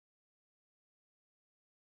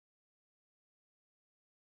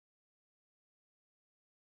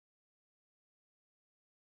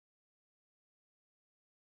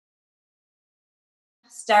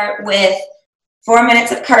Start with 4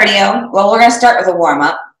 minutes of cardio. Well, we're going to start with a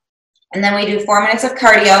warm-up, and then we do 4 minutes of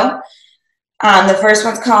cardio. The first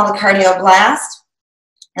one's called the cardio blast.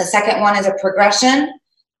 The second one is a progression.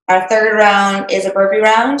 Our third round is a burpee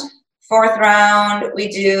round. Fourth round, we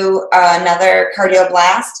do another cardio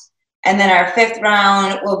blast. And then our fifth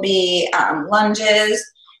round will be lunges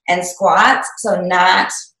and squats. So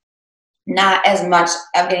not as much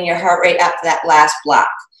of getting your heart rate up to that last block.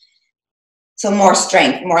 So more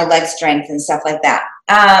strength, more leg strength and stuff like that.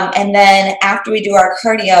 And then after we do our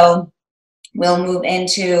cardio, we'll move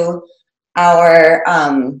into our, I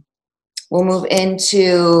don't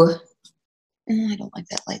like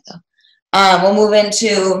that light though.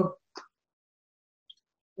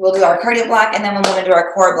 We'll do our cardio block, and then we'll move into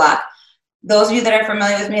our core block. Those of you that are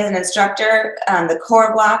familiar with me as an instructor, the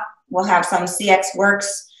core block will have some CX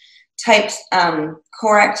Works type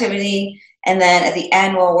core activity, and then at the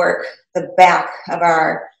end we'll work the back of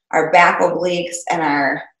our back obliques and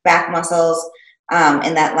our back muscles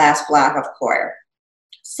in that last block of core.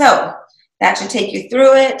 So that should take you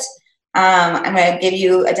through it. I'm going to give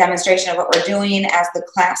you a demonstration of what we're doing as the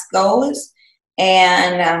class goes,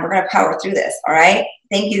 and we're going to power through this, all right?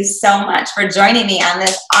 Thank you so much for joining me on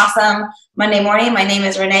this awesome Monday morning. My name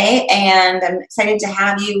is Renee, and I'm excited to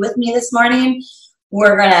have you with me this morning.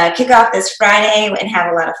 We're going to kick off this Friday and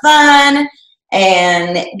have a lot of fun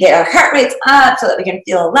and get our heart rates up so that we can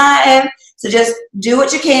feel alive. So just do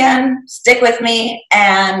what you can, stick with me,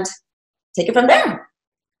 and take it from there.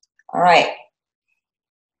 All right.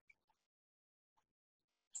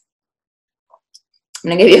 I'm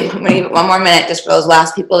gonna give you one more minute just for those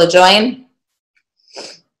last people to join.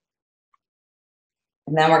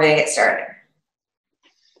 And then we're gonna get started.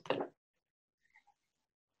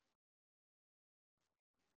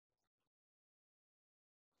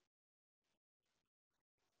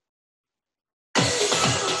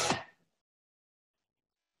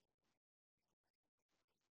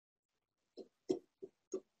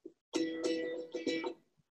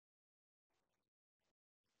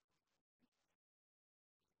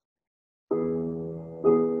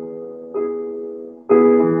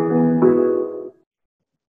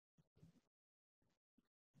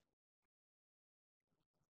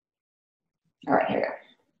 All right, here we go.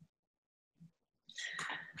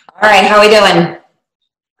 All right, how are we doing?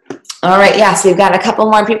 All right, yes, we've got a couple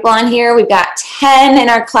more people on here. We've got 10 in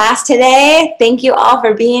our class today. Thank you all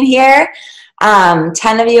for being here.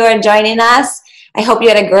 10 of you are joining us. I hope you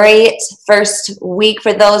had a great first week.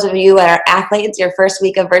 For those of you that are athletes, your first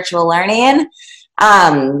week of virtual learning.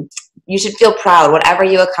 You should feel proud. Whatever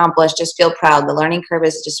you accomplish, just feel proud. The learning curve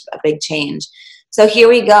is just a big change. So here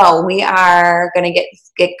we go. We are going to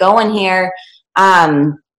get going here.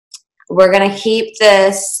 We're going to keep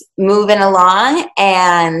this moving along,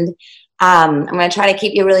 and I'm going to try to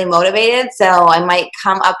keep you really motivated. So I might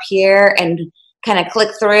come up here and kind of click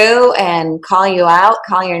through and call you out,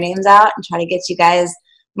 call your names out, and try to get you guys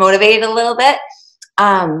motivated a little bit.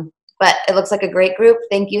 But it looks like a great group.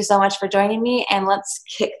 Thank you so much for joining me, and let's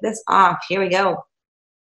kick this off. Here we go.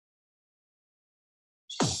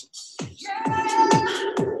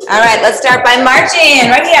 All right, let's start by marching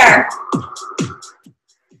right here.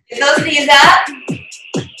 Get those knees up.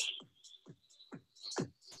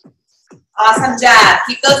 Awesome job.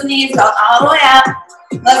 Keep those knees going all the way up.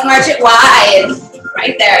 Let's march it wide.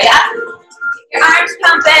 Right there, yeah? Keep your arms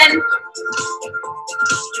pumping.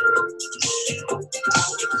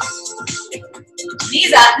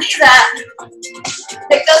 Knees up, knees up.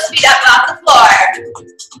 Pick those feet up off the floor.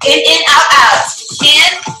 In, out, out.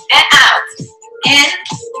 In and out. In.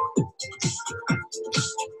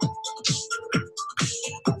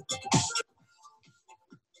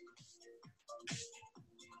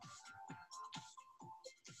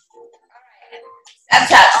 Step,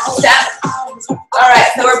 step, step. All right,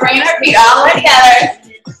 so we're bringing our feet all the way together.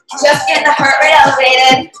 Just getting the heart rate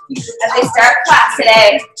elevated as we start class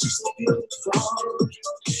today.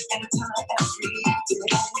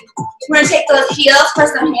 We're going to take those heels for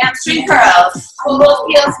some hamstring curls. Pull those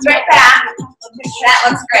heels straight back. That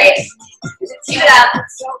looks great. Keep it up.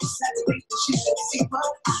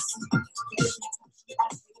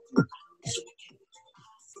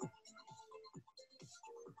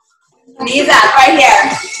 Knees up right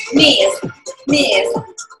here. Knees, knees. So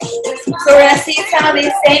we're going to see some of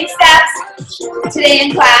these same steps today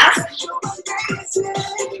in class.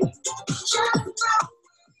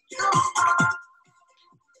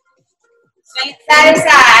 Swing side to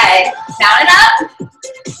side. Down and up.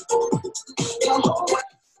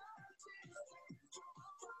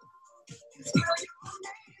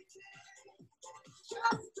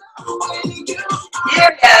 Here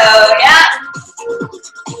we go, yeah.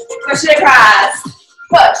 Push it across.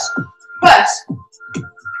 Push, push.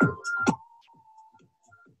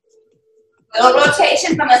 Little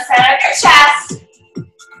rotation from the center of your chest.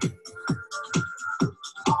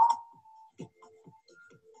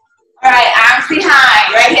 All right, arms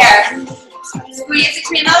behind, right here. Squeeze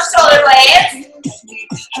between those shoulder blades.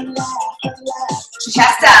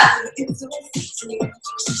 Chest up.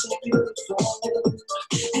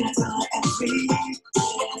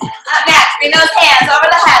 Up next, bring those hands over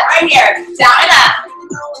the head, right here. Down and up.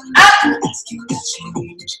 Up.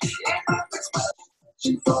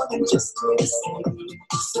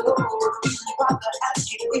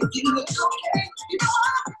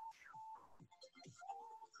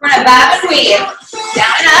 We're gonna bob and weave.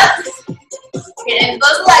 Down and up. Get into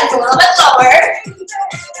those legs a little bit lower.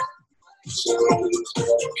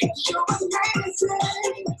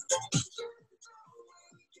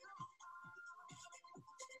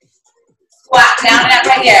 Squat down and up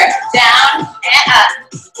right here. Down and up.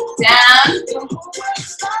 Down.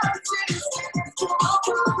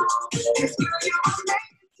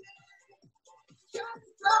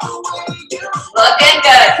 Looking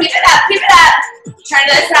good. Keep it up, keep it up. Turn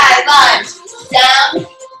to the side, lunge. Down,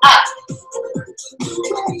 up.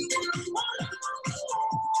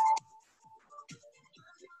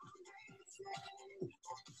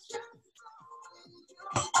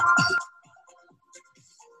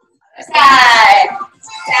 Other side.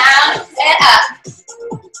 Down and up.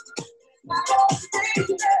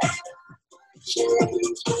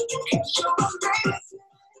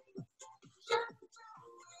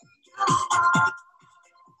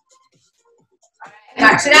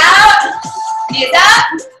 March it out. Knees up.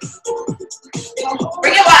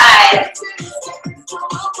 Bring it wide.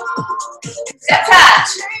 Step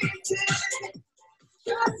touch.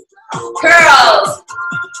 Curls.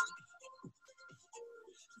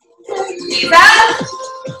 Knees up.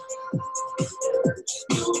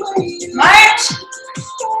 March.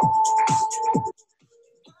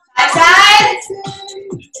 Side side.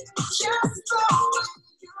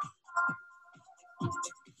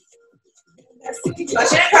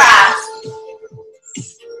 Push it across.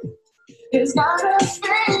 It's not a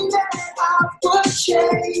thing that I would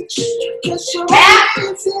change. Back.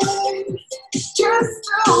 Just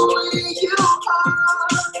the way you are.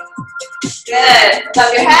 Good.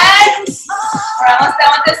 Above your head. We're almost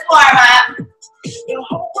done with this warm-up.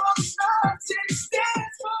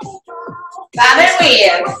 Bob and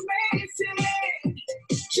weave.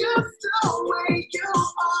 Just the way you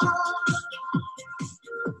are.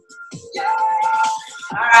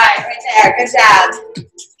 All right, right there. Good job.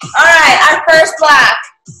 All right, our first block.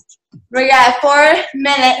 We got a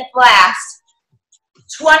 4-minute blast.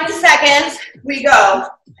 20 seconds. We go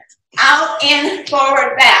out, in,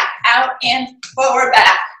 forward, back. Out, in, forward,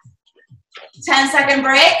 back. 10-second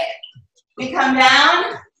break. We come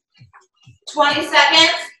down. 20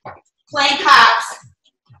 seconds. Plank hops.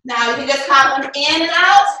 Now you can just hop them in and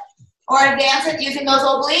out, or advance it using those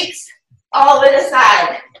obliques all the way to the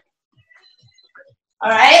side. All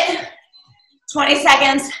right, 20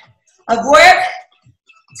 seconds of work,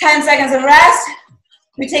 10 seconds of rest.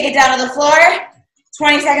 We take it down to the floor,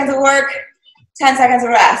 20 seconds of work, 10 seconds of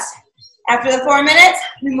rest. After the 4 minutes,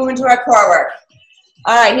 we move into our core work.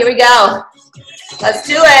 All right, here we go. Let's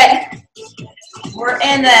do it. We're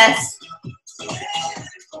in this.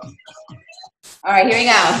 All right, here we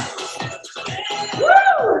go.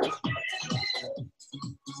 Woo!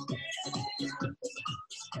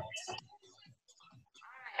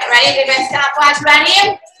 Ready? You're going to stopwatch.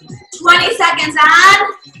 Ready? 20 seconds on.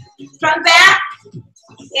 Front, back,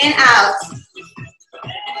 in, out.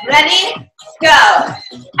 Ready? Go.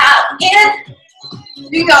 Out, in.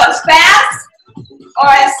 You can go as fast or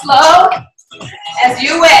as slow as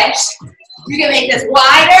you wish. You can make this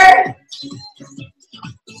wider.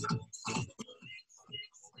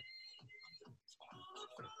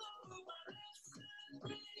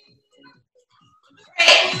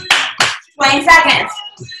 Great. 20 seconds.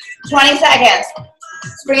 20 seconds.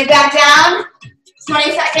 Let's bring it back down.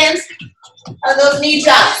 20 seconds of those knee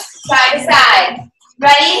jumps, side to side.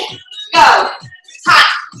 Ready? Go. Hop.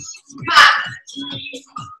 Hop.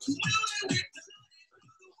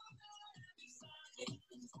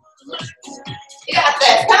 You got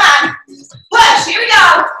this. Come on. Push. Here we go.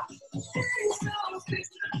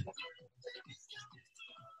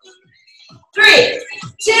 Three,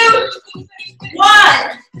 two, one.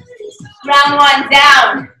 Round one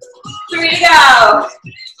down. 3 to go.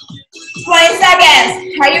 20 seconds.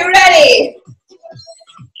 Are you ready?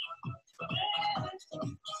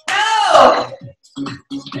 Go.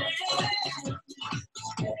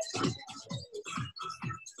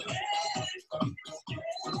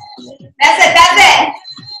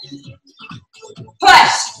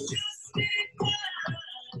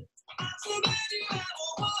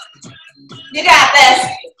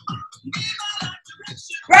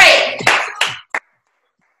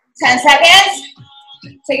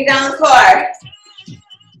 Take it down the floor.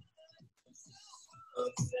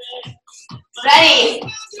 Ready?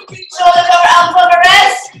 Shoulders over, elbows over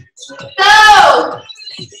wrist. Go!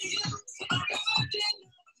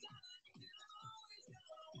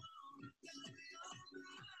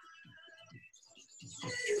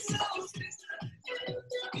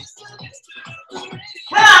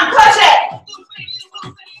 Come on, push it.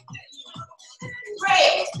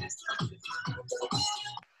 Great.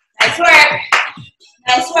 Nice work.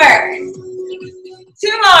 Nice work.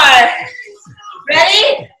 2 more. Ready?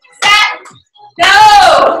 Set.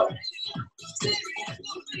 Go.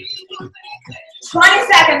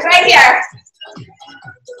 20 seconds right here.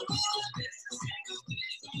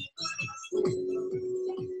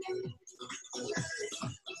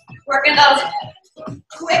 Working those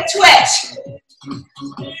quick twitch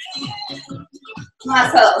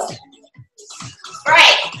muscles.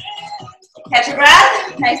 Great. Catch your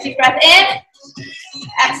breath. Nice deep breath in.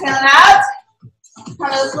 Exhaling out.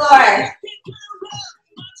 Come to the floor.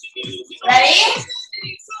 Ready?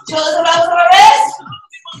 Shoulders above the wrist.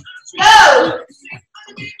 Go.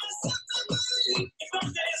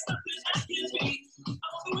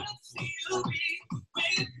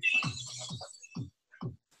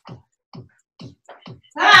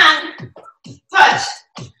 Come on. Push.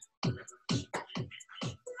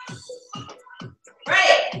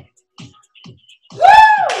 Great. Woo!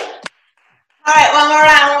 All right, one more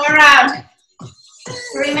round, one more round.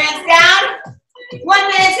 3 minutes down. 1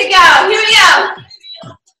 minute to go. Here we go.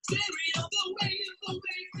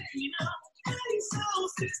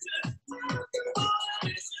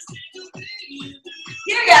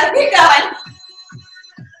 Here we go. Keep going.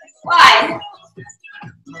 Wide.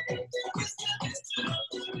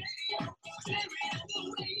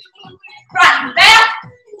 Front, back.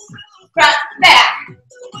 Front, back.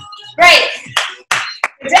 Great.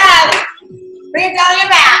 Good job. Bring it down your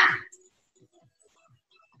mat.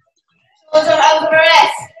 Shoulders over the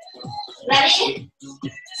wrist. Ready?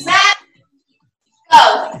 Set. Go.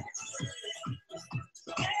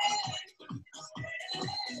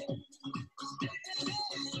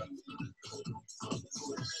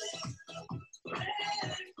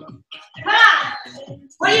 Come on.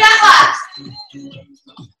 What do you got left?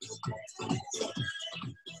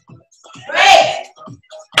 Great.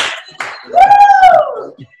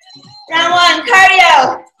 Woo! Round 1, cardio.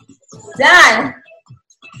 Done.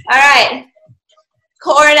 All right.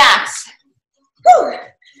 Core next. Whew.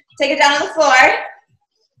 Take it down to the floor.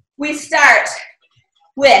 We start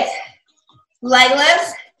with leg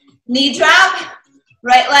lifts, knee drop,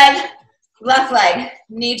 right leg, left leg.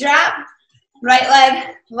 Knee drop, right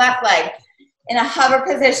leg, left leg. In a hover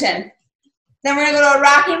position. Then we're going to go to a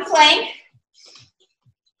rocking plank.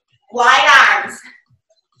 Wide arms.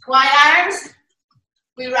 Wide arms.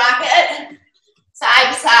 We rock it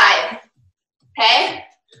side to side. Okay?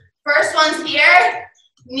 First one's here.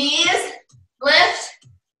 Knees, lift,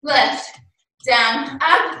 lift. Down,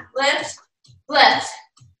 up, lift, lift.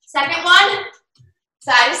 Second one,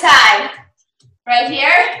 side to side. Right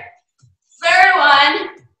here. Third one,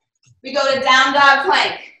 we go to down dog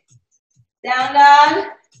plank. Down dog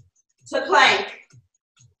to plank.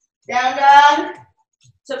 Down dog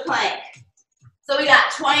to plank. So we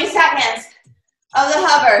got 20 seconds of the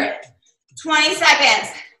hover. 20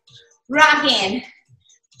 seconds rocking.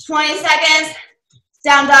 20 seconds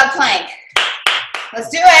down dog plank. Let's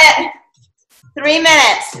do it. 3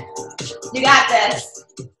 minutes. You got this.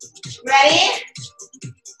 Ready?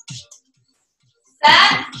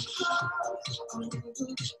 Set.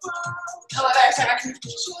 Oh, I better start.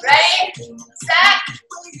 Ready? Set.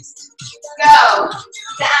 Go.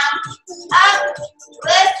 Down, up,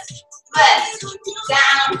 lift, lift.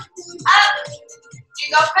 Down, up. You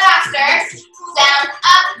go faster. Down,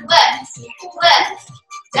 up, lift, lift.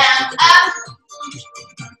 Down, up.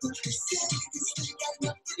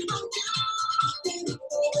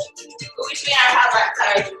 We should be in our hover.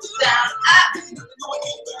 Sorry. Down, up.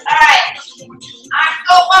 All right. Arms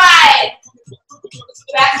go wide.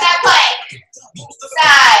 Back to that plank.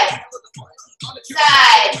 Side.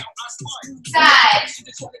 Side. Side.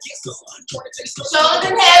 Shoulders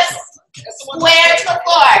and hips square to the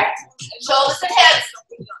floor. Shoulders and hips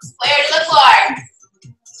square to the floor.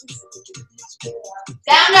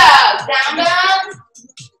 Down dog. Down dog.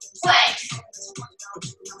 Plank.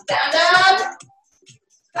 Down dog.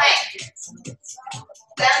 Plank.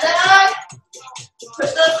 Down dog.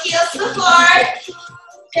 Push those heels to the floor.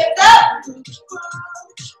 Hips up.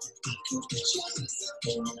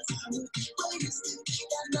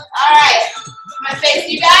 All right. I'm gonna face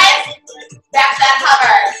you guys. Back to that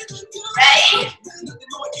hover. Ready?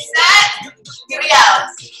 Set. Here we go.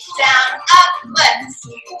 Down, up, lift.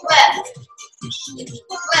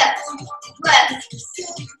 Lift, lift.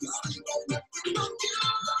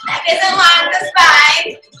 Neck is in line with the spine.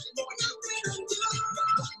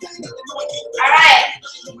 All right,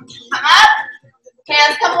 come up,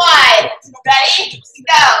 hands come wide. Ready?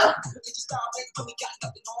 Go.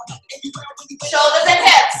 Shoulders and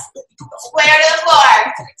hips, square to the floor.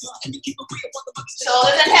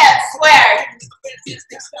 Shoulders and hips, square.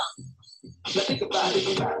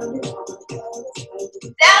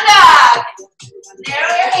 Down dog.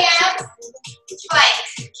 Narrow your hands, plank.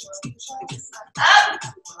 Up,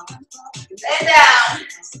 and down.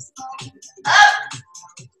 Up.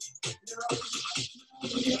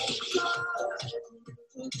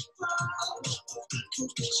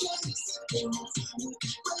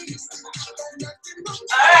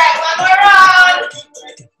 All right, one more round.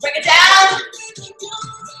 Bring it down.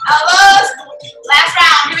 Elbows. Last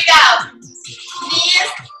round. Here we go.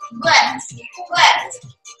 Knees. Lift. Lift.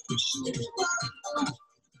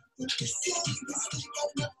 You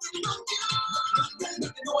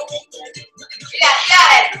got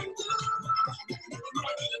it.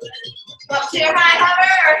 Go up to your high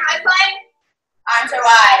hover or high plank. Arms are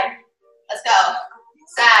wide. Let's go.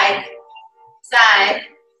 Side, side,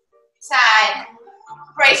 side.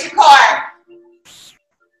 Brace your core.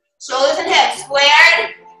 Shoulders and hips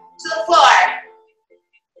squared to the floor.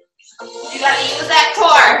 You gotta use that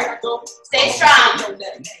core. Stay strong.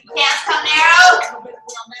 Hands come narrow.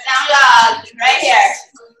 Down dog. Right here.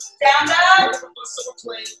 Down dog.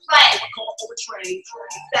 Plank.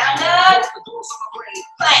 Down dog.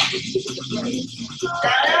 Plank.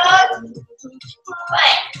 Down dog.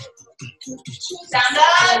 Plank. Down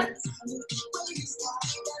dog.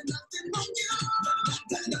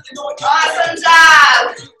 Awesome job.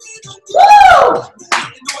 Woo!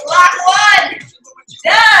 Block one.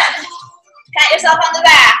 Done. Pat yourself on the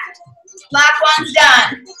back. Block one's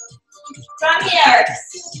done. From here,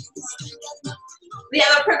 we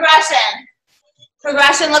have a progression.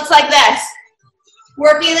 Progression looks like this.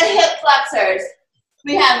 Working the hip flexors.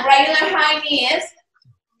 We have regular high knees,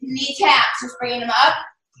 knee taps, just bringing them up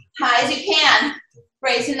high as you can,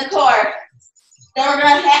 bracing the core. Then we're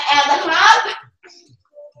going to add the hop.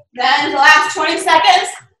 Then the last 20 seconds,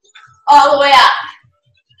 all the way up.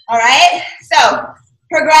 All right? So,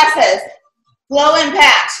 progresses. Low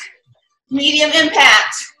impact, medium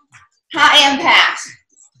impact, high impact.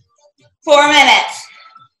 4 minutes.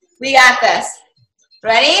 We got this.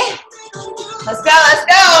 Ready? Let's go, let's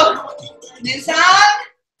go. New song,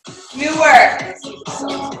 new work.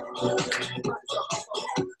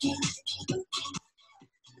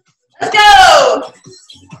 Let's go.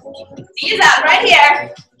 Knees up right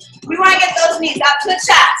here. We want to get those knees up to the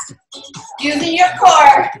chest. Using your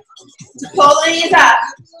core to pull the knees up.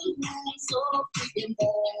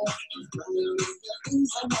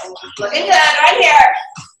 Looking good right here.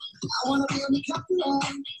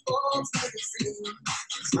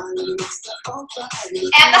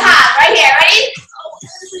 And the hop right here. Ready?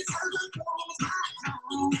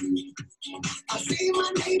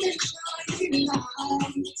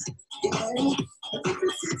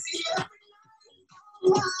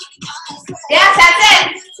 Yes, that's it.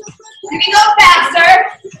 You can go faster.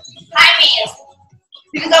 High knees.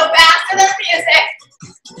 You can go faster than the music.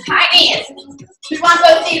 High knees. We want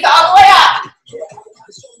those knees all the way up.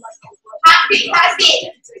 High feet, high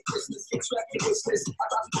feet.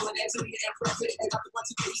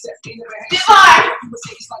 2 more.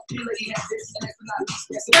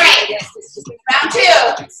 3. Round 2.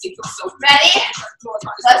 Ready?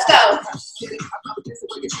 Let's go.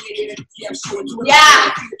 Yeah.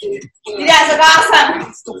 You guys look awesome.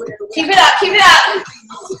 Keep it up, keep it up.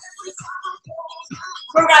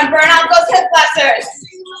 We're going to burn out those hip flexors.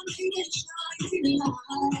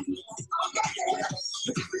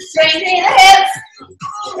 Strengthening the hips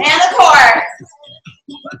and the core.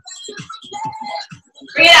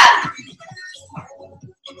 Bring it up.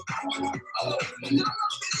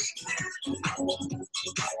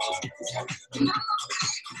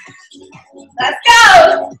 Let's go.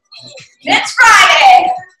 It's Friday.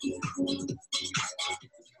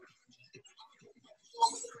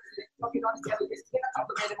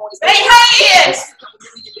 Ready, high knees.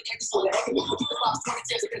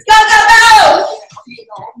 Go, go, go.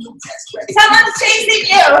 Someone's chasing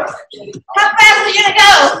you. How fast are you going to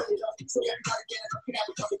go?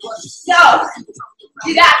 Go.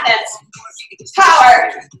 You got this. Power.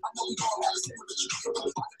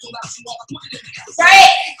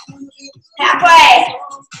 Break. Halfway.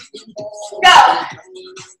 Go.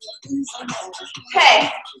 Okay.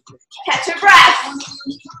 Catch your breath.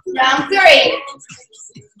 Round 3.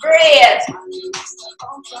 Breathe.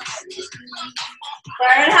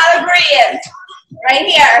 Learn how to breathe. right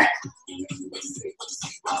here.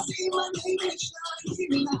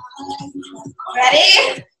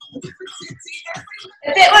 Ready?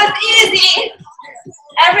 If it was easy,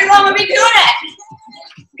 everyone would be doing it.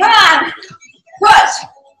 Come on, push.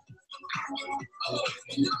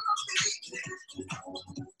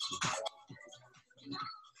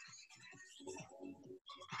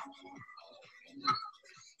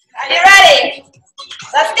 Are you ready?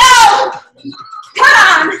 Let's go. Come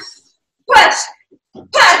on, push,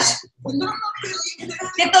 push.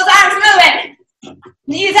 Get those arms moving.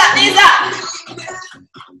 Knees up, knees up.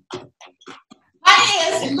 My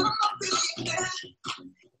knees.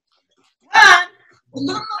 Come on.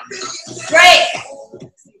 Great.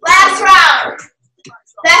 Last round.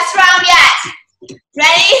 Best round yet.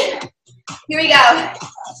 Ready? Here we go.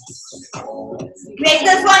 Make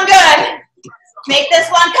this one good. Make this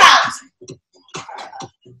one count.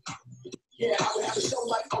 Woo!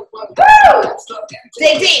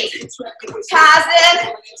 Dig deep.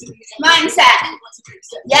 Positive mindset.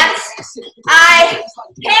 Yes, I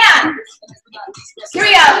can. Here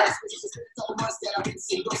we go.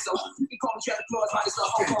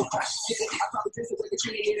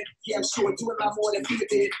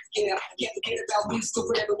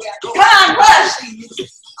 Come on, push.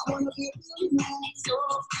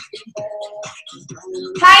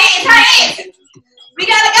 High knees. We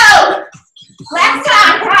gotta go. Last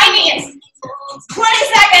time, high knees. 20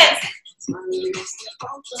 seconds.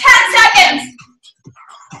 10 seconds.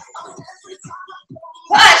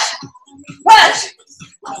 Push. Push.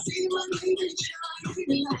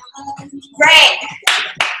 Great.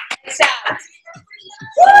 Good job.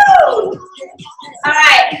 Woo! All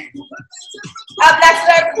right. Up next is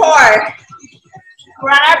our core.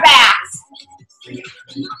 We're on our backs.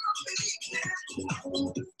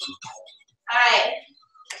 All right.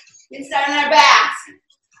 We start on our backs.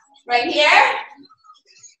 Right here,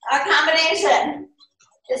 our combination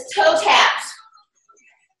is toe taps.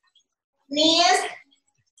 Knees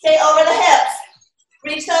stay over the hips.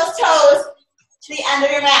 Reach those toes to the end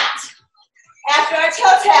of your mat. After our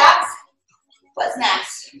toe taps, what's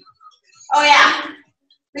next? Oh yeah,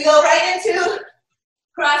 we go right into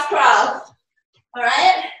cross crawl. All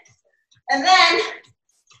right? And then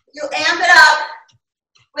you amp it up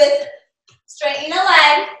with straightening a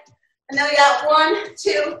leg. And then we got 1,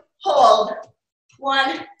 2, hold.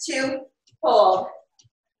 1, 2, hold.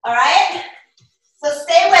 All right? So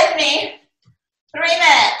stay with me. 3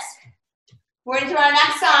 minutes. We're into our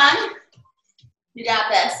next song. You got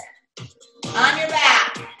this. On your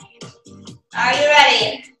back. Are you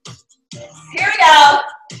ready? Here we go.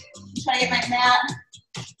 Try to get my mat.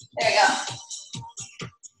 There we go.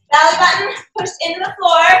 Belly button pushed into the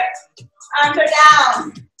floor. Arms are down.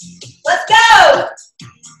 Let's go.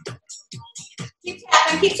 Keep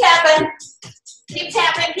tapping, keep tapping. Keep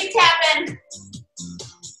tapping, keep tapping.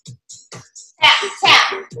 Tap, tap.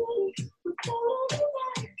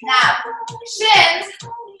 Now, shins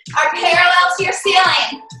are parallel to your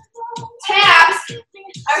ceiling. Taps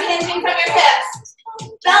are hinging from your hips.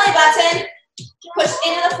 Belly button push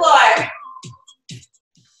into the floor.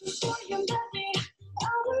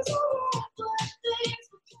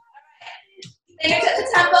 Fingertips to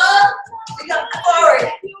temple. We come forward,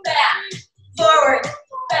 back, forward,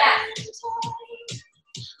 back.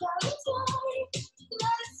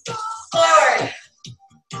 Forward,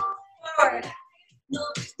 forward.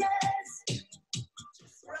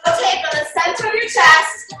 Rotate from the center of your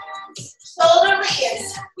chest. Shoulder leads.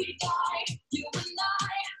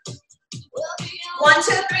 1, 2,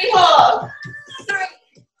 3, hold. 3,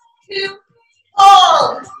 2,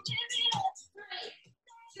 hold.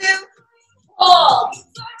 3, 2, hold.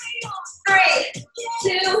 3,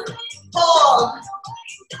 2, hold.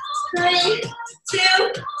 3, 2,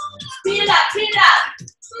 speed it up, speed it up.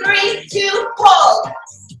 3, 2, hold.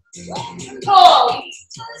 Hold.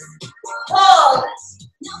 Hold.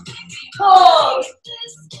 Hold.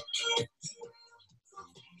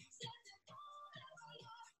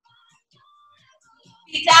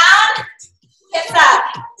 Feet down, hips up.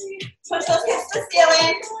 Push those hips to the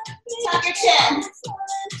ceiling. Tuck your chin.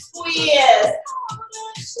 Squeeze.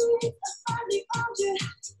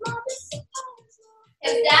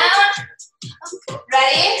 Hips down.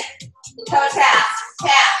 Ready? Toe tap.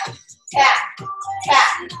 Tap. Tap.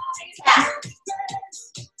 Tap. Tap.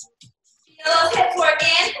 Feel those hips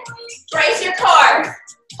working. Brace your core.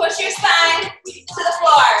 Push your spine to the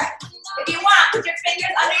floor. If you want, put your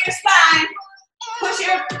fingers under your spine. Push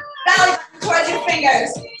your belly towards your fingers.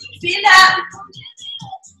 Speed it up.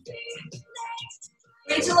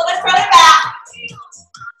 Reach a little bit further back.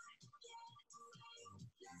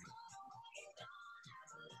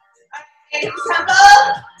 Increase the tempo.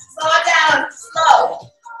 Slow it down. Slow.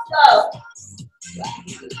 Slow.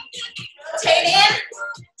 Rotating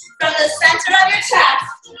from the center of your chest.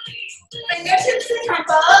 Fingertips to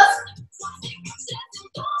temples.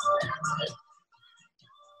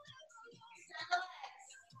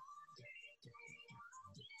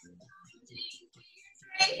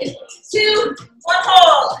 Three, two, one,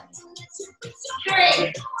 hold.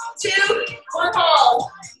 3, 2, 1, hold.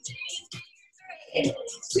 3, 2,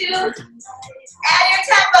 add your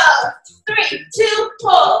tempo. 3, 2,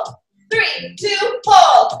 pull. 3, 2,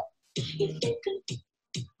 pull.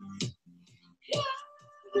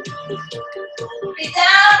 Feet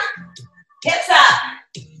down, hips up.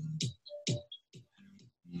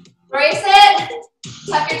 Brace it,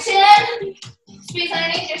 tuck your chin, squeeze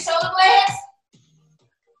underneath your shoulder blades.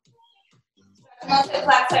 Stretch the muscle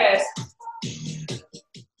flexors.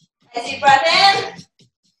 Nice deep breath in.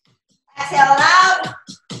 Exhale it out.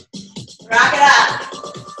 Rock it up.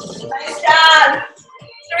 Nice job.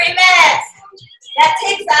 3 minutes. That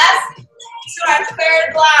takes us to our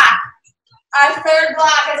third block. Our third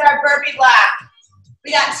block is our burpee block.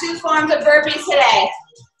 We got 2 forms of burpees today.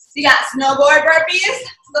 We got snowboard burpees.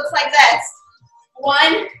 Looks like this.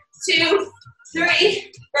 1, 2,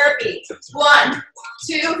 3, burpee. 1,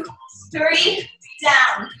 2, 3,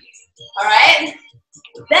 down. All right?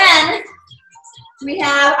 Then we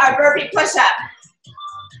have our burpee push-up.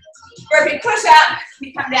 Burpee push-up,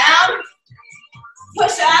 we come down,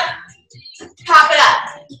 push up, pop it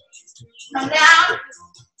up. Come down,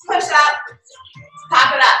 push up,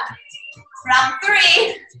 pop it up. Round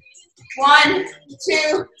 3, 1,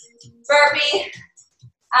 2, burpee,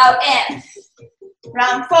 out, in.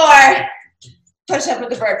 Round 4, push up with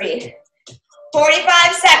the burpee.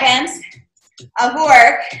 45 seconds of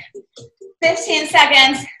work, 15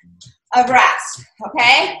 seconds of rest,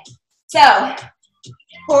 okay? So,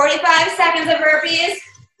 45 seconds of burpees,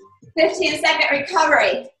 15-second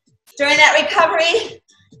recovery. During that recovery,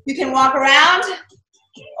 you can walk around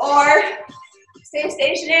or stay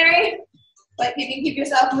stationary, but you can keep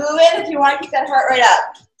yourself moving if you want to keep that heart rate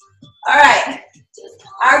up. All right,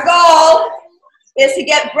 our goal is to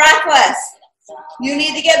get breathless. You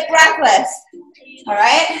need to get breathless. All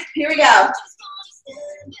right, here we go.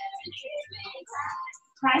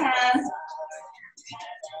 My hands.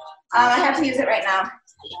 I have to use it right now.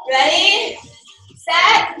 Ready,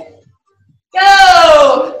 set,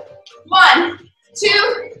 go. 1,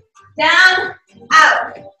 2, down,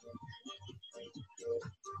 out.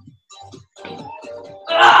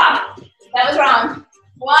 Ugh, that was wrong.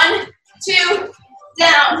 1, 2,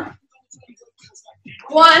 down.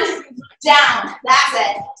 1, down. That's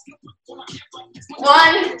it.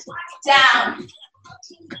 1, down.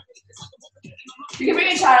 You can bring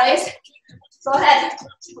it, Charlie's. Go ahead.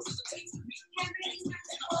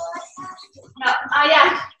 No,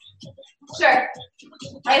 yeah. Sure.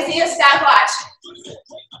 I see a stopwatch.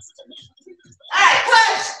 All right,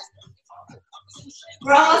 push.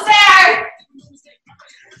 We're almost there.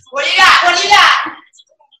 What do you got? What do you got?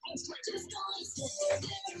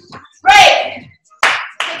 Break.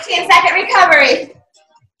 15-second recovery.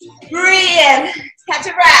 Breathe. Catch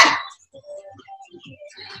a breath.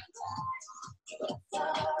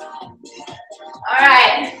 All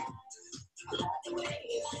right.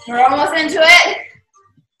 We're almost into it.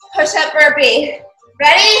 Push up burpee.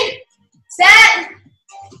 Ready? Set.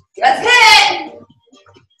 Let's hit it.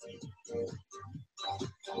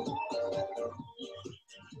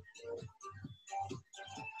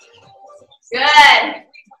 Good.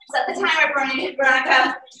 Set the timer,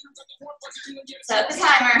 Veronica. Set the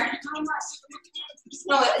timer.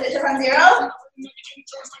 No, is it just on 0?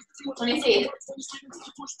 Let me see.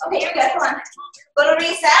 Okay, you're good. Come on. Go to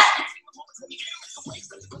reset.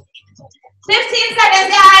 15 seconds,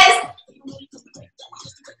 guys.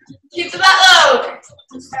 Keep the butt low.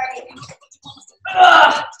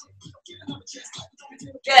 Ugh.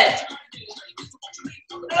 Good.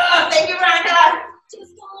 Ugh, thank you, Veronica.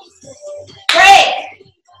 Great.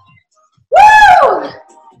 Woo!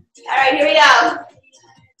 All right, here we go.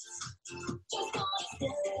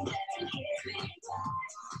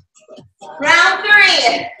 Round 3.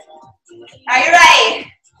 Are you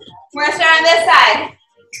ready? We're gonna start on this side.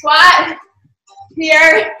 Squat,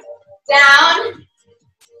 here, down,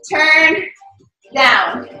 turn, down.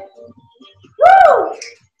 Woo!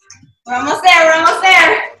 We're almost there, we're almost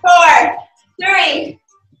there. 4, 3,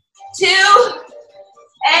 2,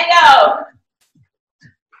 and go.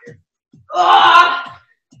 Oh,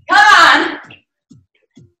 come on.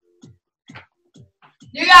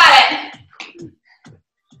 You got it.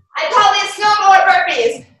 I call these snowboard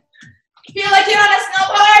burpees. Feel like you're on a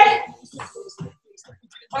snowboard?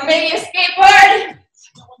 Or maybe a skateboard?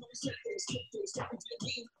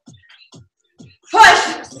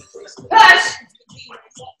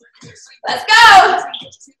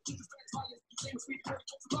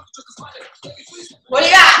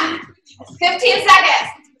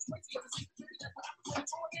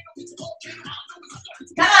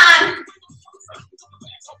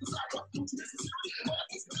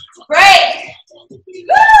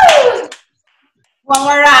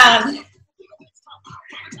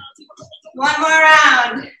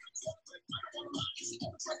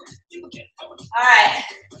 All right.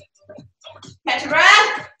 Catch your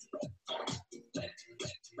breath.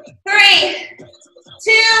 3,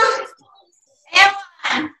 2, and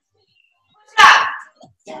 1. Push up.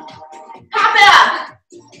 Pop it up.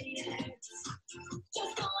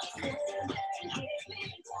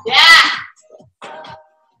 Yeah.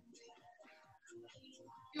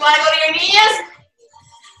 You want to go to your knees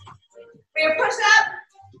for your push up?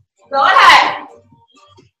 Go ahead.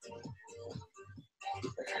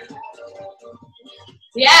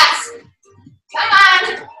 Yes. Come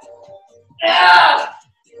on. Ugh.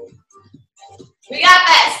 We got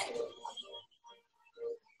this.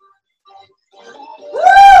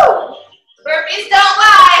 Woo! Burpees don't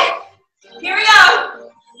lie. Here we go.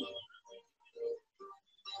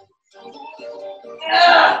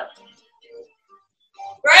 Ugh.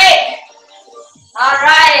 Great. All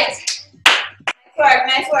right. Nice work,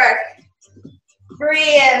 nice work.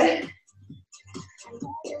 Breathe.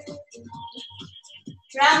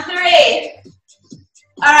 Round 3.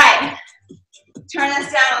 All right. Turn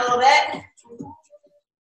this down a little bit.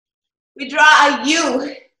 We draw a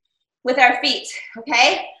U with our feet,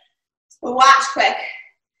 okay? So watch quick.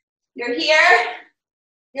 You're here.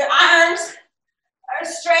 Your arms are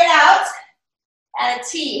straight out at a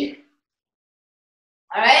T.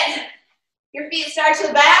 All right? Your feet start to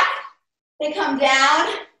the back. They come down,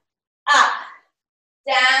 up,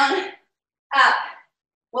 down, up.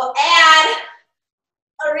 We'll add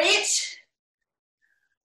a reach,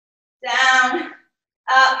 down,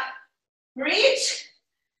 up, reach,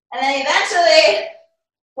 and then eventually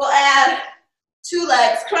we'll add 2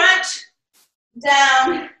 legs crunch,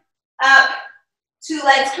 down, up, 2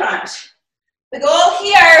 legs crunch. The goal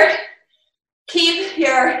here, keep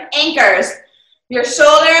your anchors, your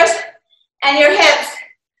shoulders and your hips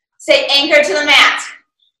stay anchored to the mat.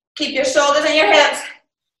 Keep your shoulders and your hips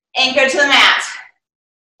anchored to the mat.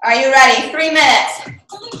 Are you ready? 3 minutes.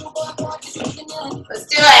 Let's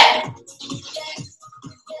do it.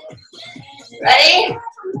 Ready?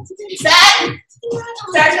 Set.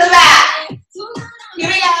 Start to the back. Here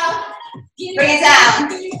we go. Bring it down.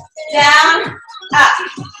 Down, up.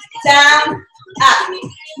 Down, up.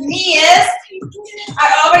 Knees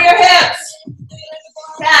are over your hips.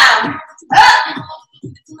 Down, up.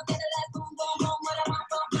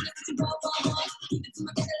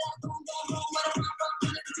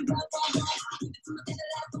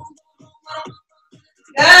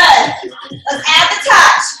 Good. Let's add the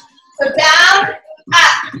touch. So down,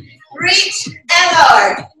 up, reach, and lower.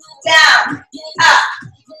 Down, up,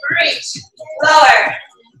 reach, lower.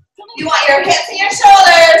 You want your hips and your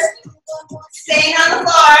shoulders staying on the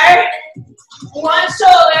floor. One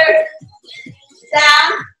shoulder, down,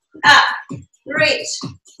 up, reach.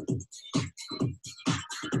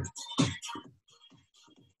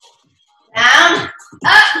 Down,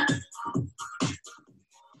 up.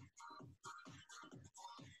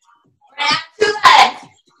 We're gonna have 2 legs.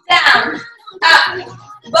 Down, up.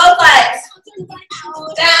 Both legs.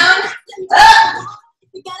 Down, up.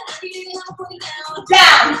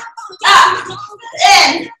 Down, up,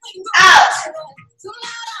 in, out.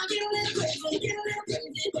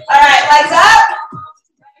 All right, legs up.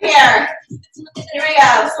 Here. Here we go.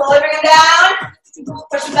 Slowly bring them down.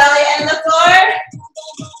 Push the belly in the floor.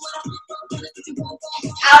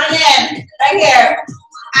 Out and in. Right here.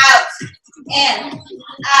 Out, in,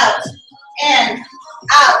 out, in,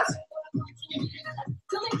 out.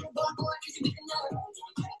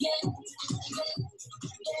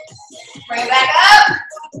 Bring it back up.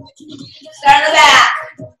 Start in the back.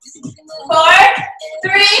 4,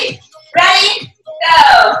 3, ready,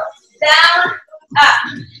 go. Down, up,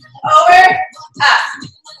 over, up.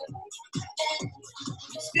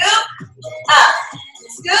 Scoop, up,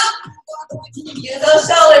 scoop. Use those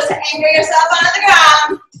shoulders to anchor yourself onto the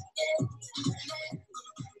ground.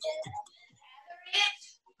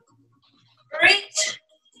 Reach,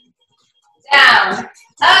 down,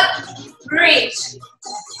 up, reach,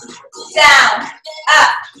 down,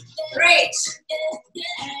 up, reach,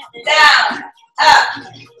 down, up.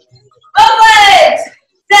 Both legs,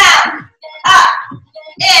 down, up,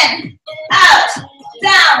 in, out,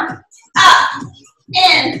 down, up,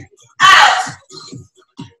 in, out.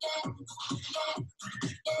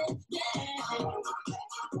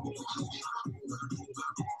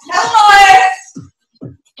 Couple more.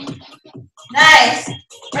 Nice.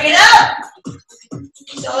 Bring it up.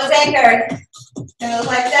 Shoulders anchored. Bring those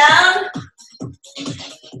legs down.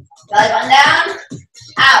 Belly button down.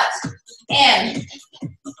 Out. In.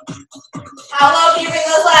 How low can you bring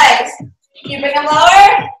those legs? Can you bring them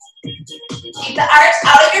lower? Keep the arch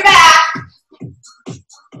out of your back.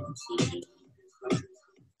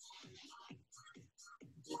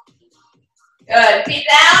 Good. Feet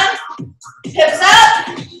down. Hips up.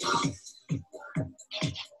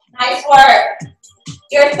 Nice work.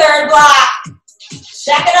 Your third block.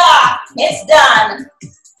 Check it off. It's done.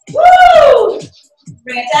 Woo!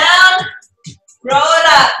 Bring it down. Roll it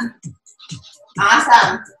up.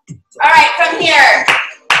 Awesome. All right, from here.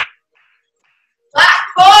 Block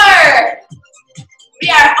 4. We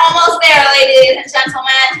are almost there, ladies and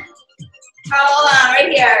gentlemen. Hold on,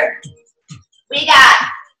 right here. We got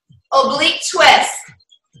oblique twist.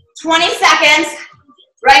 20 seconds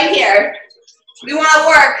right here. We want to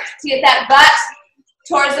work to get that butt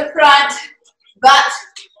towards the front, butt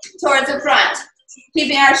towards the front.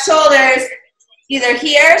 Keeping our shoulders either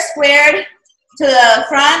here, squared to the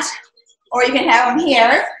front, or you can have them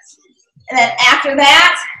here. And then after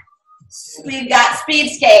that, we've got speed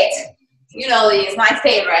skate. You know these, my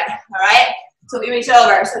favorite, all right? So we reach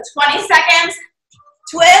over. So 20 seconds,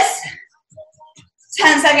 twist,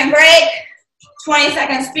 10-second break,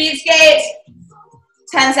 20-second speed skate,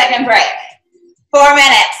 10-second break. 4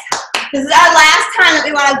 minutes. This is our last time that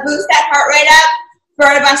we want to boost that heart rate up,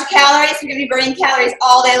 burn a bunch of calories. We're going to be burning calories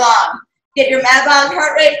all day long. Get your metabolic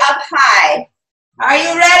heart rate up high. Are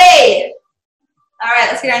you ready? All right,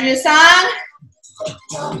 let's get our new song.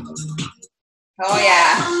 Oh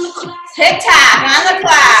yeah. Tick-tock on the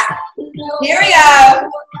clock. Here we go.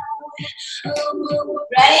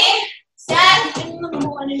 Ready, set,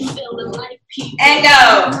 and go.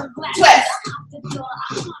 Twist.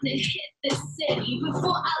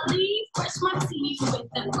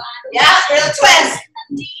 Yeah, little twist.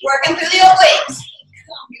 Working through the obliques.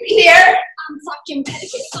 Here.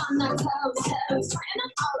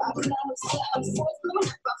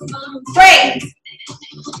 Breathe.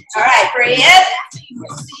 All right, breathe.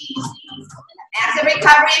 Active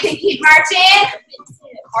recovery, you can keep marching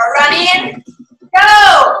or running. Go.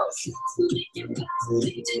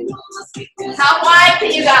 How wide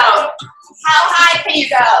can you go? How high can you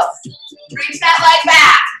go? Reach that leg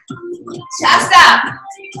back. Chest up.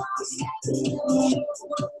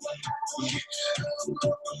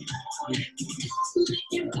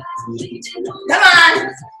 Come on.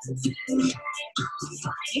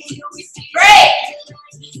 Great.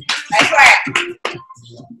 Nice work.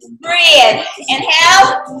 Breathe. Inhale.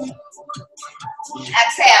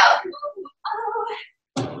 Exhale.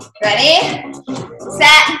 Ready?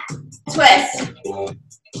 Set. Twist.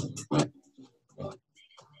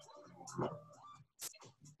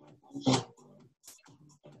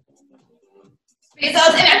 Squeeze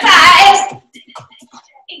those inner thighs.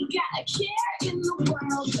 Ain't got a care in the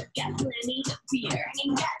world, but got plenty of beer.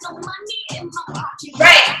 Ain't got no money in my pocket.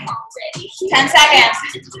 Right. 10 seconds.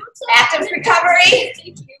 Active recovery.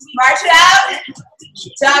 March it out.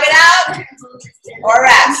 Jog it out. Or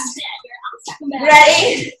rest.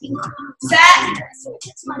 Ready, set,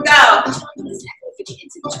 go. You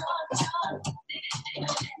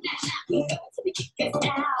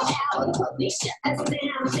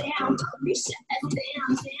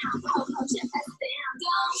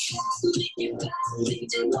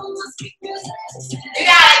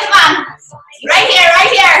got it, come on. Right here,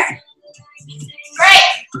 right here. Great.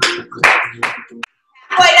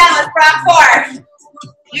 Halfway down with block 4.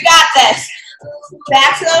 You got this.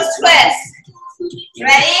 Back to those twists.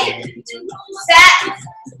 Ready, set,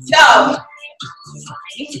 go.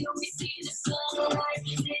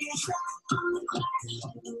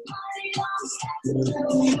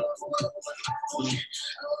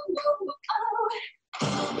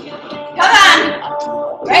 Come on,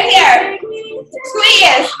 right here.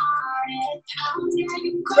 Squeeze.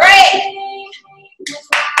 Great.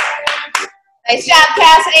 Nice job,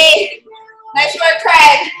 Cassidy. Nice work,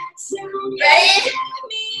 Craig. Ready,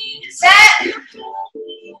 set,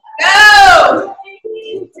 go.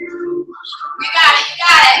 You got it, you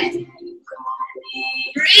got it.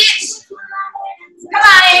 Reach. Come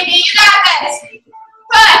on, Amy, you got this.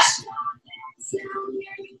 Push.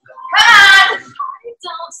 Come on.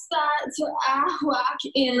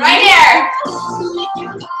 Right here.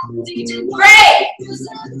 Great.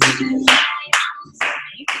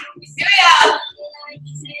 Here we go.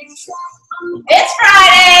 It's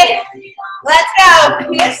Friday. Let's go.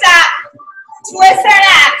 You can stop. Twist our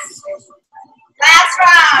necks. Last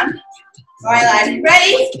round. Royline.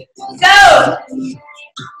 Ready? Go.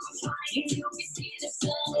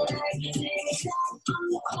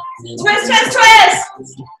 Twist, twist, twist.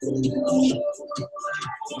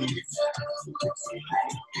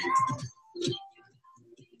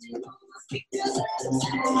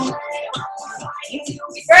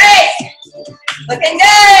 Great. Looking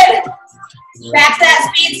good. Back to that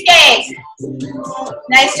speed skate.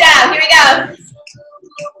 Nice job. Here we go.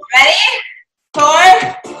 Ready?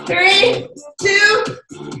 4, 3, 2,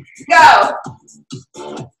 go.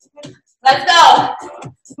 Let's go.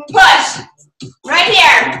 Push. Right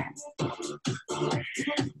here.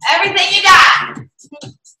 Everything you got.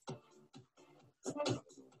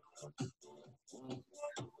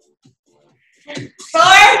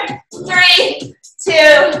 Four, three,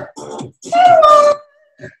 two.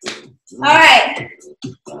 All right.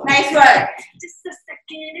 Nice work. Just a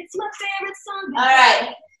second, it's my favorite song. All right.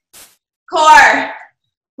 Core.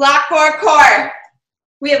 Block for core.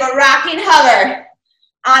 We have a rocking hover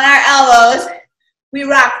on our elbows. We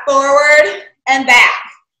rock forward and back.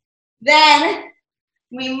 Then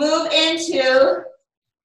we move into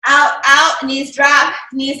out, out, knees drop,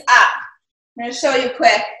 knees up. I'm going to show you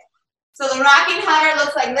quick. So the rocking hover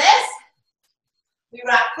looks like this. We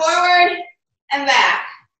rock forward and back.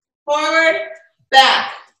 Forward,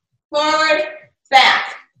 back. Forward,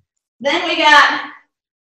 back. Then we got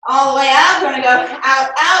all the way up. We're going to go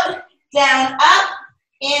out, out, down, up,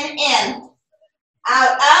 in,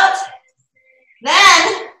 out, out.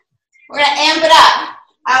 Then we're going to amp it up.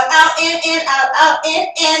 Out, out, in, out,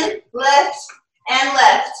 in, lift, and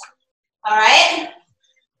lift. All right?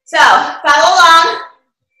 So, follow along.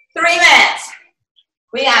 3 minutes.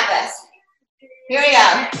 We got this. Here we go.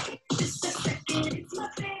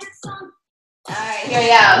 All right, here we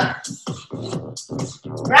go.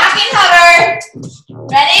 Rocking hover.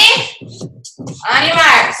 Ready? On your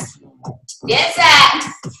marks. Get set.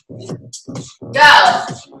 Go.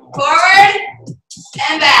 Forward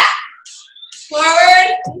and back. Forward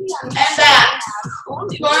and back.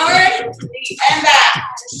 Forward and back.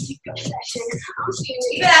 Keep it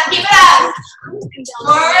up, keep it up.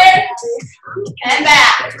 Forward and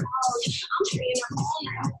back.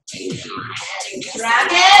 Drop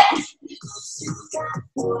it.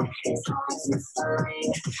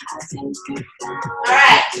 All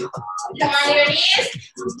right. Come on your knees.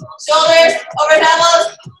 Shoulders over elbows,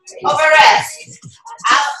 over wrists.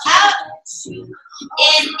 Out, out.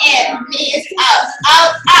 In. Knees out,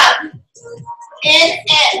 out, out. In.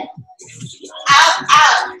 Out,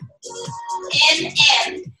 out. In.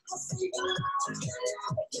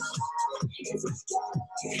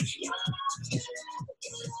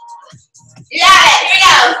 You got it. Here we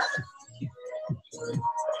go.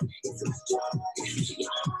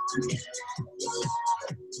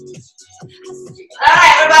 All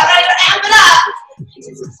right, we're about ready to amp it up.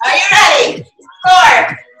 Are you ready?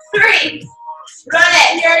 4, 3, run it.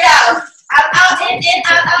 Here we go. Out, out, in,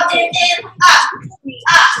 out, in, up, up.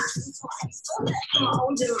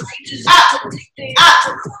 Up, up.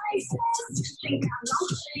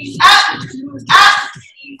 Up.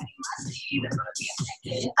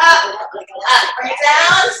 Bring it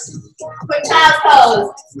down. Quick child's pose.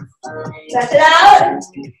 Stretch it out.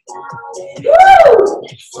 Woo!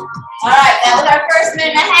 All right, that was our first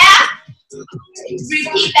minute and a half.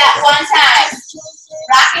 Repeat that one time.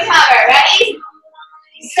 Rocking hover. Ready?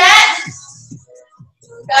 Set.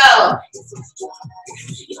 Go.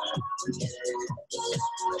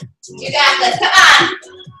 You got this. Come on.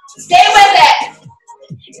 Stay with it.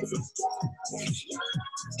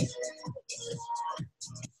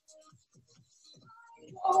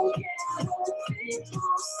 All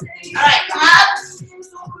right, come up.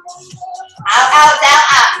 Out, out, down,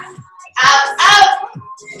 up. Out, out.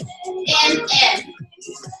 In.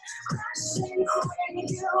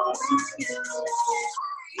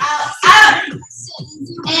 Out, out.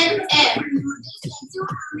 In.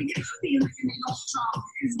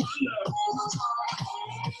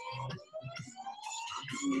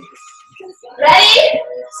 Ready?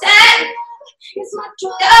 Set. Go.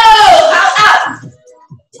 Out, out.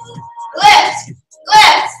 Lift.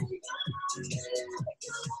 Lift.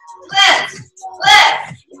 Lift. Lift.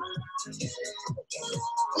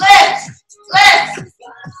 Lift. Lift.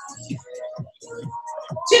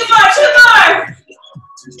 2 more. 2 more.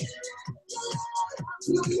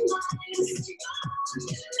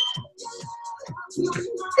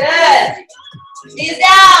 Good. Knees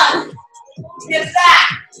down. Hips back.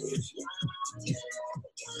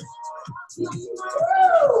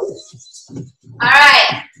 All right.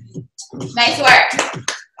 Nice work.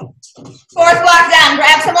 4th block down.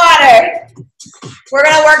 Grab some water. We're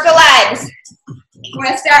going to work the legs. We're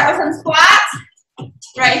going to start with some squats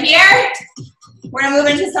right here. We're going to move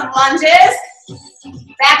into some lunges.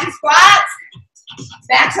 Back to squats.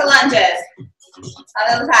 Back to lunges. On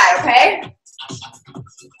the other side, okay?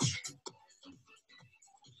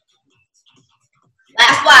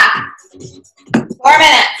 Last block. 4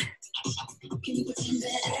 minutes.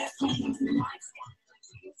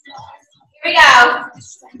 Here we go.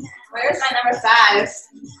 Where's my number 5?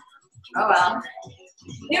 Oh well.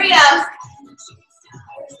 Here we go.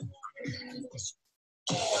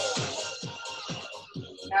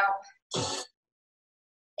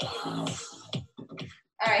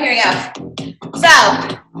 right, here we go. So,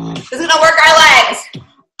 this is gonna work our legs.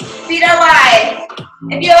 Feet are wide.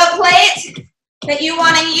 If you have a plate that you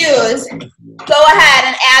want to use, go ahead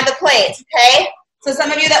and add the plate, okay? So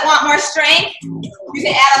some of you that want more strength, you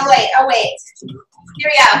can add a weight. Here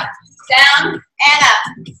we go. Down and up.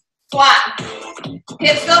 Squat.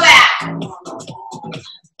 Hips go back.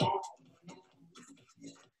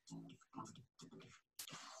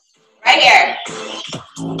 Right here.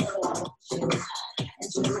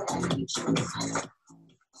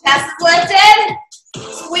 Chest is lifted.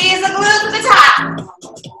 Squeeze the glutes at the top.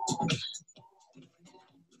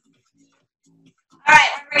 All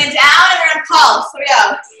right, we're going to bring it down and we're going to pulse. Here we go.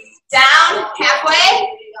 Down, halfway,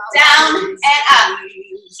 down and up.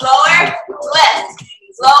 Slower, lift.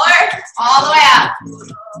 Slower, all the way up.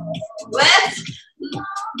 Lift.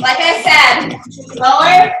 Like I said,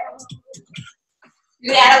 lower.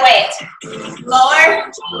 You add a weight.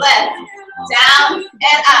 Lower, lift. Down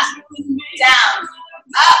and up. Down,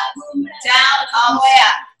 up, down, all the way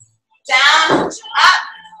up. Down, up.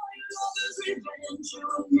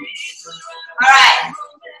 All right.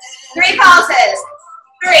 3 pulses.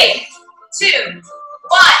 3, 2,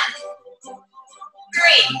 1.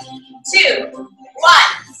 3, 2, 1.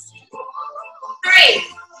 3,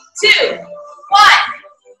 2, 1.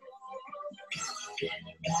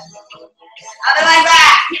 Other leg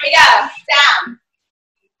back. Here we go. Down.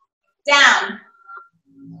 Down.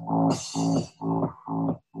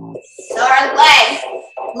 So our legs.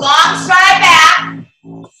 Long stride back.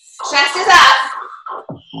 Chest is up.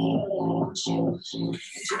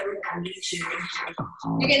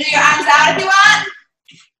 You can do your arms out if you want.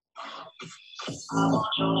 All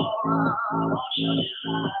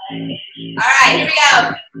right, here we go.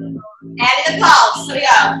 Adding the pulse. So we go.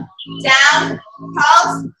 Down,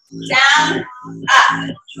 pulse, down, up.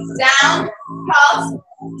 Down, pulse,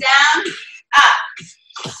 down, up.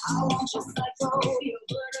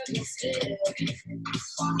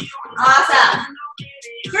 Awesome.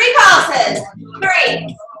 3 pulses.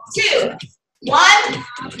 3, 2, 1.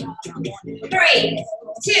 3,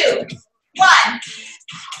 2, 1.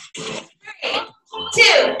 3,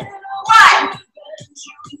 2, 1.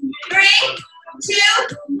 3, 2,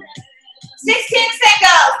 16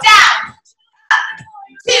 singles. Down. Up.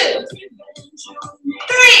 2,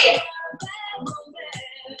 3.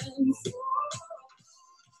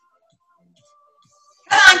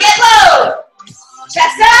 Come on, get low.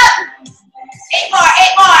 Chest up. 8 more,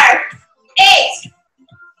 8 more. 8,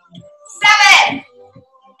 7,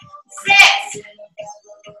 6,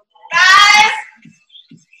 5,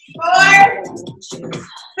 4,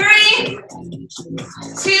 3,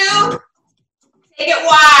 2. Take it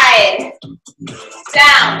wide.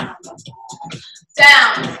 Down.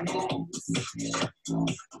 Down.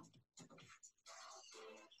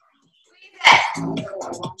 Squeeze it.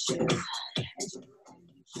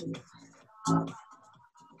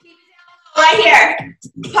 Right here.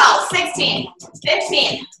 Pulse. 16,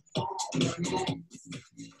 15.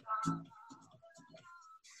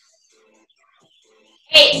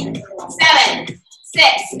 8, 7,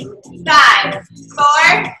 6, 5,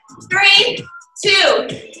 4, 3, 2.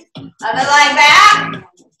 Other leg back.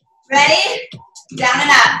 Ready? Down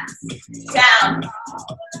and up. Down.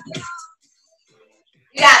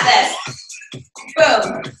 You got this. Boom.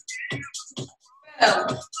 Boom.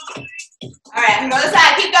 All right, I'm going to go to the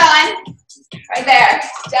side. Keep going. Right there.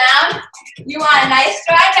 Down. You want a nice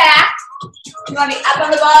stride back. You want to be up on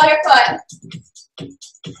the ball of your foot.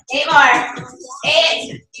 8 more.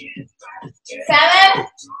 8, 7,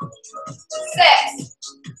 6.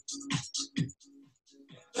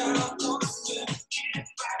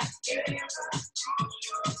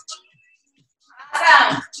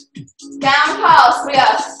 Awesome. Down pulse. We go.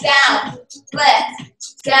 Down. Lift.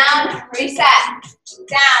 Down. Reset.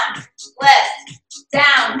 Down. Lift.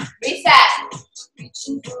 Down. Reset.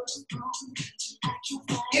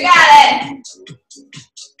 You got it.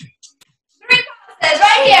 3 pulses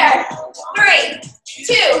right here. 3,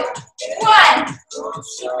 2, 1.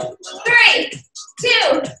 3,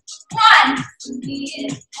 2, 1.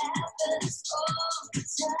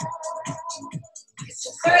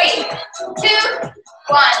 3, 2,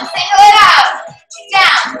 1. Single it out.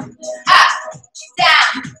 Down. Up.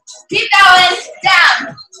 Down. Keep going. Down.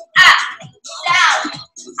 Up. Down.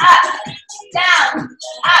 Up. Down.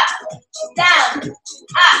 Up. Down.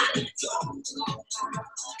 Up.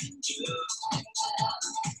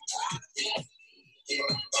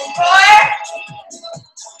 4,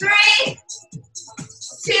 3,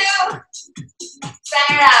 2.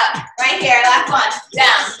 Center it out. Right here. Last one.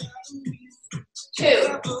 Down.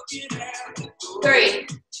 2, 3.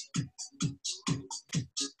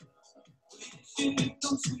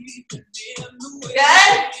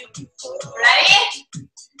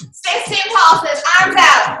 16 pulses, arms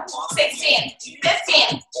out. 16,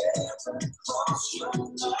 15.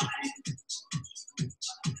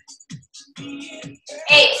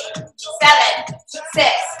 8, 7, 6,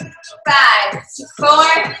 5, 4,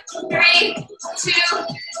 3, 2,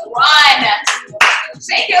 1.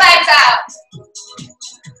 Shake your legs out.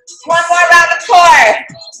 One more round of core.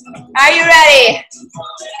 Are you ready?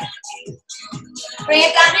 Bring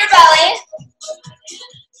it down to your belly.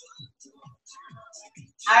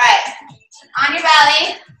 All right. On your belly.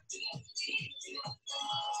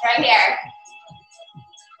 Right here.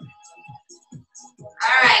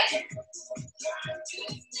 All right.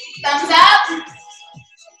 Thumbs up.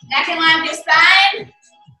 Neck in line with your spine.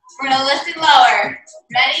 We're going to lift it lower.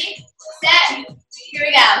 Ready? Set. Here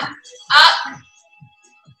we go. Up.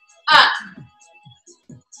 Up.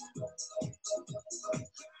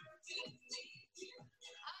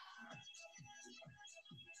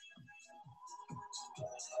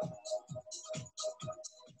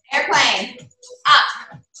 Airplane. Up.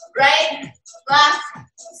 Right. Left.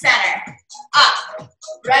 Center. Up.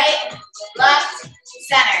 Right. Left.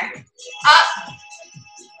 Center. Up.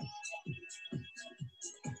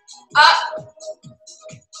 Up.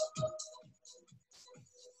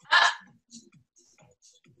 Up. Up.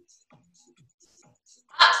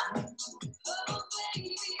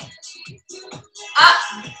 Up.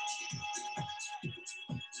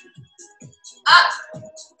 Up.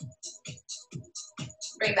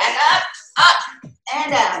 Bring back up,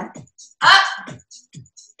 and down, up.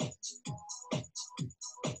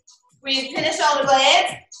 Squeeze, finish shoulder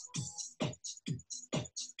blades.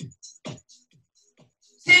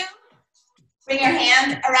 2, bring your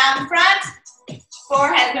hand around the front.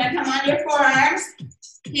 Forehead's gonna come on your forearms.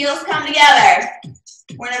 Heels come together.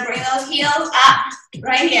 We're gonna bring those heels up,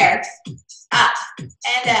 right here. Up,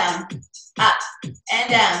 and down, up, and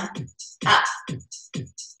down, up,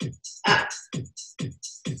 up.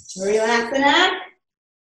 Relax the neck,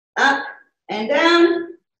 up and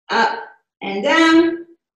down, up and down,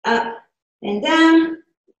 up and down,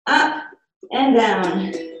 up and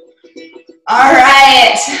down. All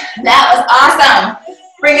right, that was awesome.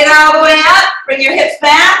 Bring it all the way up, bring your hips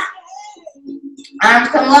back, arms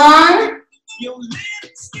come long.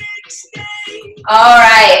 All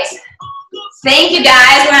right, thank you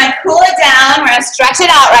guys. We're gonna cool it down, we're gonna stretch it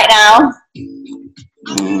out right now.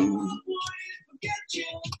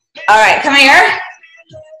 All right, come here.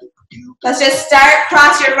 Let's just start.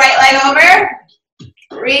 Cross your right leg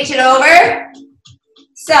over. Reach it over.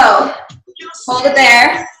 So, hold it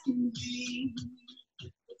there.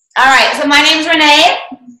 All right, so my name's Renee.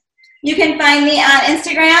 You can find me on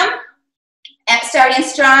Instagram at Starting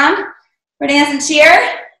Strong for Dance and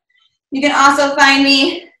Cheer. You can also find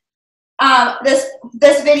me,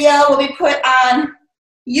 this video will be put on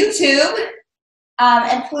YouTube.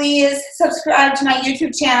 And please subscribe to my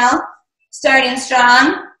YouTube channel, Starting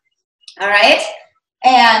Strong, all right?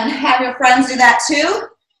 And have your friends do that too.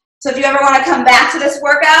 So if you ever want to come back to this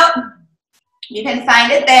workout, you can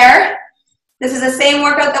find it there. This is the same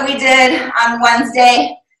workout that we did on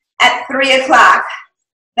Wednesday at 3 o'clock.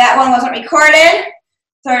 That one wasn't recorded,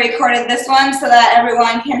 so I recorded this one so that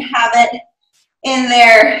everyone can have it in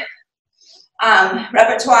their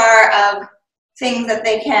repertoire of things that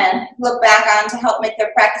they can look back on to help make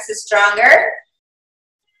their practices stronger.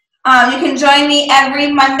 You can join me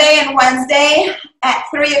every Monday and Wednesday at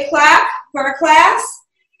 3 o'clock for a class.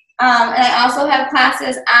 And I also have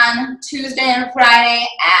classes on Tuesday and Friday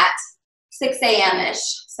at 6 a.m.-ish.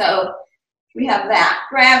 So we have that.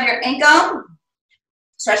 Grab your ankle,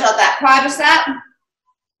 stretch out that quadricep.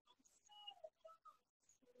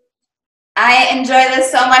 I enjoy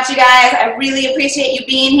this so much, you guys. I really appreciate you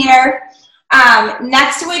being here.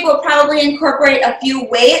 Next week, we'll probably incorporate a few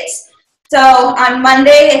weights. So on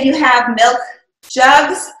Monday, if you have milk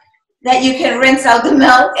jugs, that you can rinse out the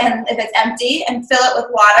milk and if it's empty and fill it with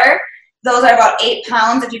water. Those are about 8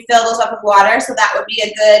 pounds if you fill those up with water. So that would be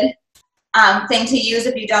a good thing to use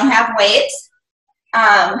if you don't have weights.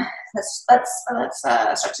 Let's stretch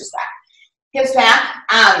this back. Hips back.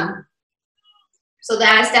 So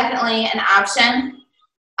that is definitely an option.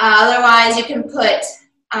 Otherwise, you can put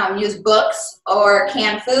use books or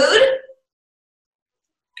canned food.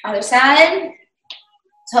 Other side.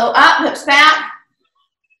 Toe up, hips back.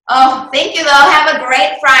 Oh, thank you though. Have a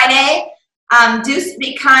great Friday.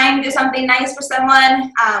 Be kind, do something nice for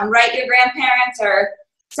someone. Write your grandparents or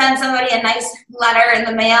send somebody a nice letter in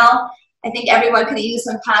the mail. I think everyone could use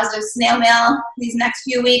some positive snail mail these next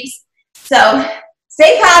few weeks. So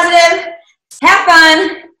stay positive, have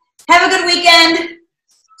fun, have a good weekend,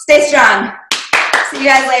 stay strong. See you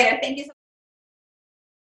guys later. Thank you so much.